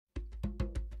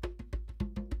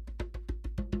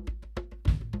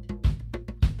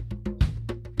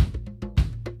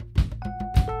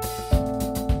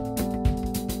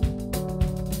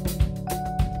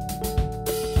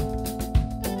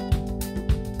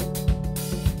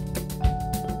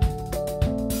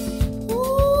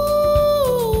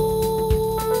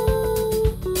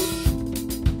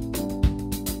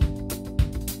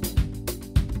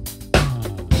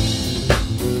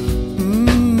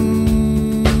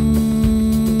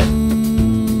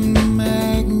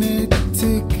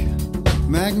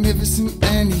magnificent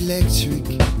and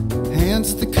electric.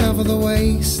 Hands to cover the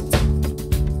waist.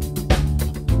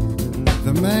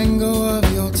 The mango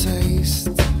of your taste.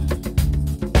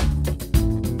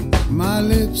 My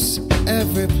lips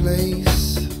every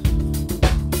place.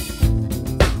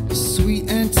 Sweet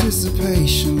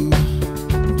anticipation.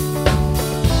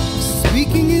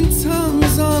 Speaking in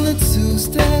tongues on a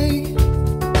Tuesday.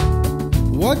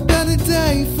 What better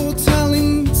day for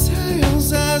telling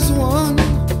tales as one?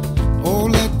 Oh,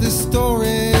 let this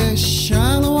story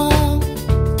shine a while.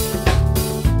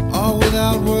 All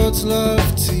without words,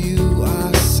 love, to you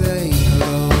I say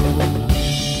hello.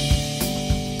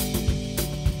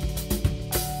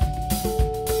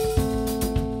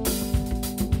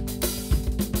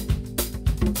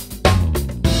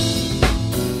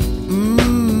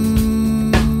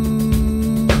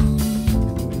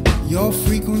 Your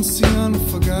frequency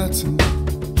unforgotten.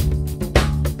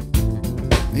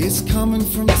 It's coming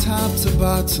from top to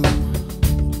bottom.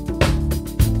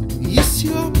 It's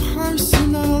your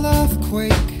personal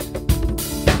earthquake.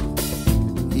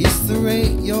 It's the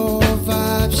rate your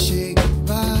vibe shake,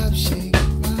 vibe shake,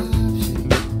 vibe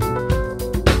shake.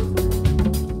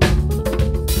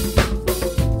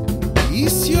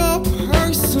 It's your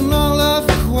personal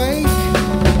earthquake.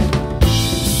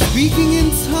 Speaking in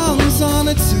tongues on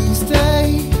a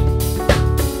Tuesday.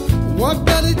 What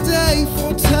better day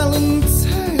for telling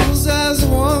tales as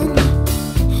one?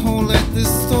 Oh, let this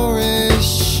story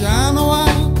shine a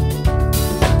while.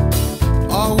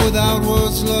 All without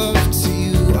words, love, to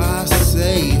you I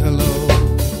say hello.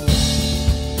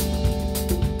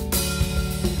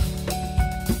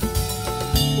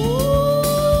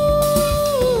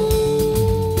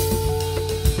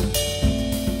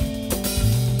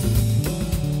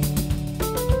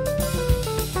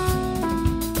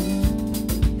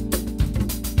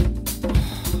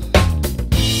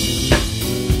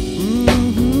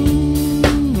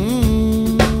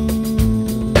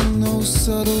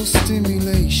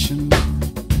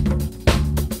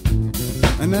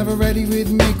 Never ready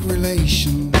rhythmic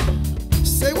relation.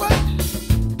 Say what?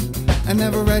 A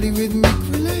never ready rhythmic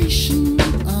relation.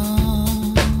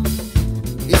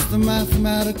 It's the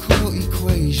mathematical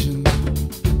equation.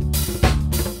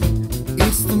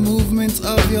 It's the movement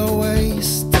of your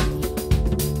waist.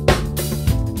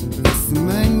 It's the